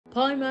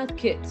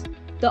Polymath-kids.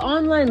 The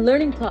online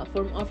learning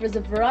platform offers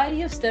a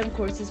variety of STEM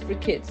courses for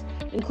kids,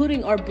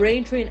 including our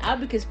brain-train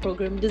Abacus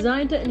program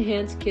designed to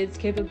enhance kids'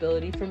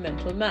 capability for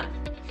mental math.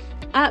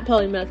 At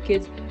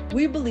Polymath-kids,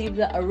 we believe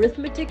that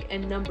arithmetic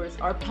and numbers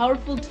are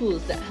powerful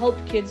tools that help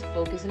kids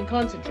focus and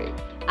concentrate,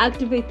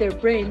 activate their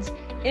brains,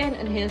 and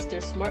enhance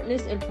their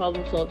smartness and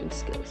problem-solving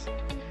skills.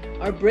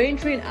 Our Brain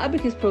Train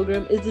Abacus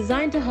program is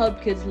designed to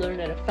help kids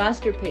learn at a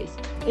faster pace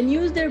and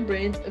use their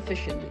brains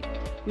efficiently.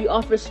 We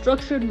offer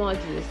structured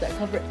modules that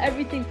cover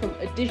everything from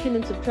addition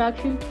and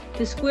subtraction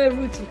to square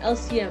roots and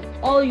LCM,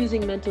 all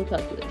using mental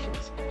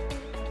calculations.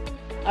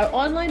 Our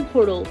online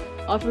portal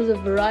offers a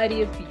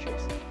variety of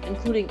features,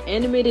 including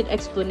animated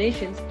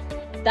explanations,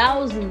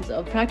 thousands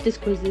of practice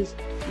quizzes,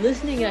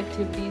 listening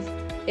activities,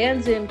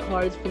 and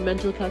cards for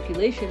mental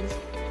calculations,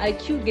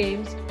 IQ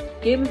games,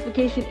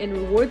 gamification and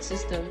reward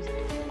systems,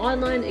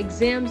 online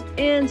exams,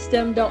 and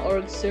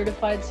STEM.org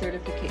certified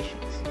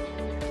certifications.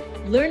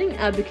 Learning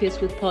Abacus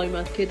with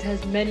Polymath-kids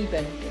has many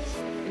benefits,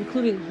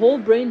 including whole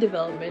brain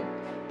development,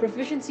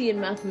 proficiency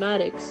in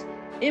mathematics,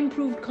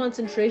 improved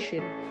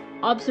concentration,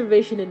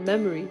 observation and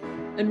memory,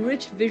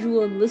 enriched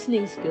visual and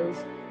listening skills,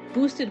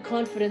 boosted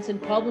confidence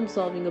and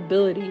problem-solving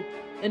ability,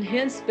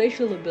 enhanced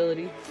spatial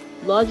ability,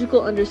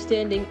 logical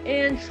understanding,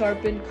 and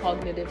sharpened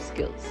cognitive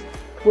skills.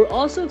 We're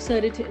also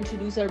excited to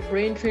introduce our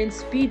Brain Train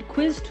Speed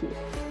Quiz tool,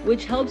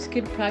 which helps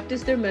kids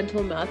practice their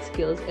mental math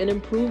skills and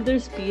improve their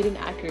speed and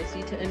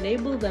accuracy to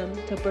enable them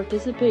to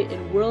participate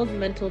in world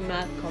mental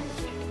math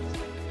competitions.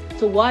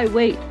 So why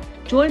wait?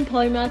 Join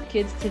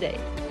Polymath-kids today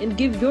and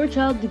give your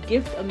child the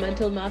gift of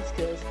mental math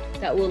skills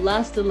that will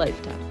last a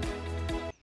lifetime.